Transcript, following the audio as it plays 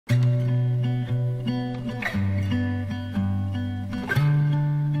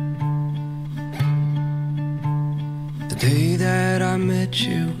that I met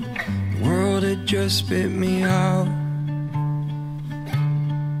you, the world had just spit me out.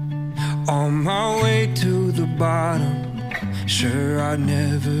 On my way to the bottom, sure I'd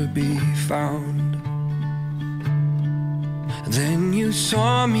never be found. Then you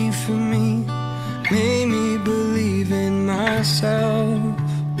saw me for me, made me believe in myself.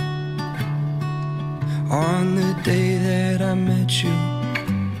 On the day that I met you,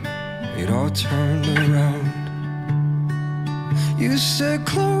 it all turned around. You said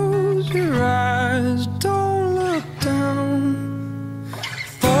close your eyes, don't look down.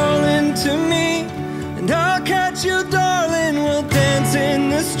 Fall into me and I'll catch you, darling. We'll dance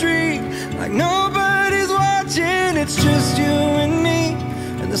in the street like nobody's watching. It's just you and me,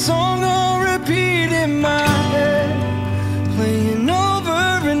 and the song will repeat in my head, playing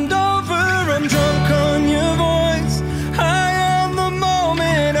over and over. I'm drunk on your voice, high on the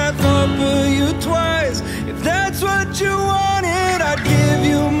moment. I thought for you twice. If that's what you wanted, I'd give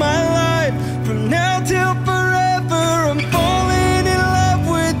you my life from now till forever. I'm falling in love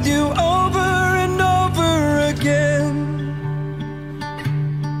with you over and over again.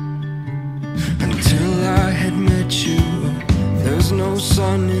 Until I had met you, there's no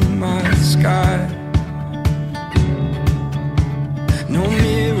sun in my sky, no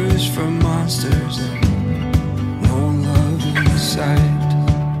mirrors for monsters, and no love in sight.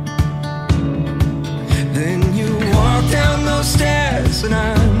 Then you walked down those stairs and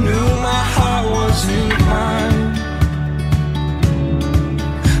I knew my heart wasn't mine.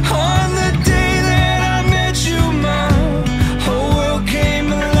 On the day that I met you, my whole world came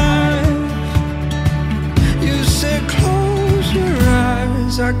alive. You said close your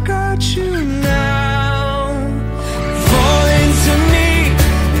eyes, I got you now. Fall into me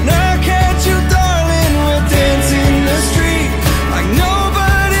and I'll catch you, darling. We'll dance in the street like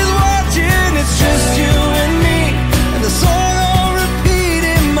nobody's watching. It's just you and me, and the song will repeat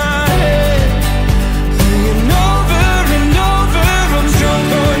in my head, playing over and over. I'm drunk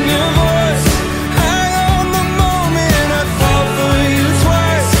on your voice, high on the moment. I'd fall for you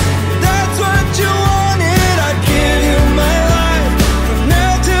twice. That's what you wanted, I'd give you my life from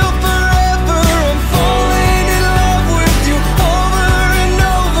now till forever. I'm falling in love with you over and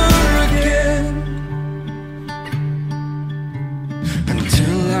over again.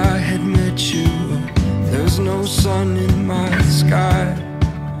 Until I had met you, there's no sun in my sky,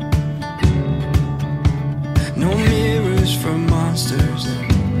 no mirrors for monsters, and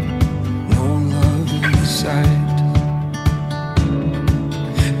no love in sight.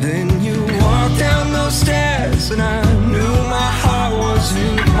 Then you walked down those stairs and I knew my heart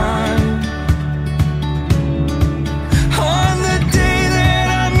wasn't mine. On the day that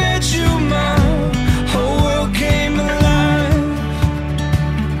I met you, my whole world came alive.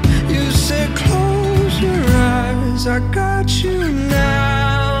 You said close your eyes, I got you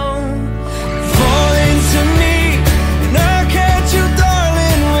now. Fall into me and I'll catch you,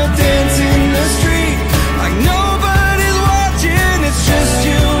 darling. We'll dance in the street like nobody's watching. It's just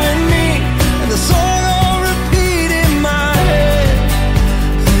you and me, and the song will repeat in my head,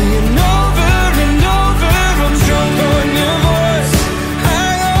 playing over and over. I'm drunk on your voice,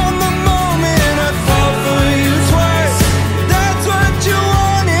 high on the moment. I'd fall for you twice. That's what you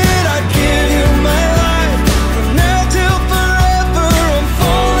wanted, I'd give you my life from now till forever. I'm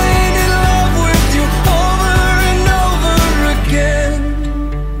falling in love with you over and over again.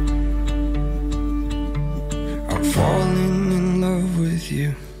 I'm falling in love with you.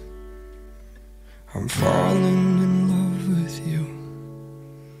 I'm falling in love with you.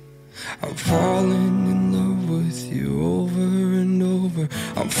 I'm falling in love with you over and over.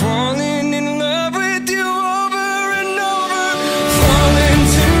 I'm falling in love with you over and over. Fall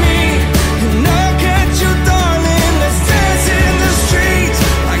into me and I'll catch you, darling. Let's dance in the streets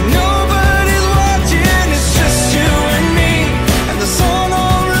like nobody's watching. It's just you and me, and the song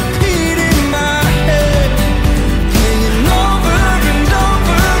will repeat in my head, playing over and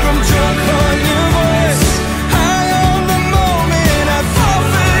over. I'm drunk on your voice, high on the moment. I'd fall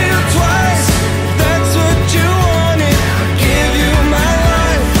for you twice. That's what you wanted, I'd give you my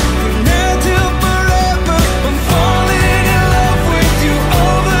life from now till forever. I'm falling in love with you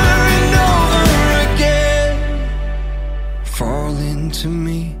over and over again. Fall into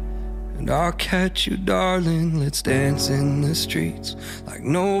me and I'll catch you, darling. Let's dance in the streets like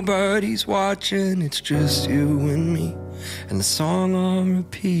nobody's watching. It's just you and me, and the song on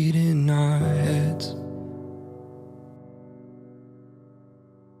repeat in our heads.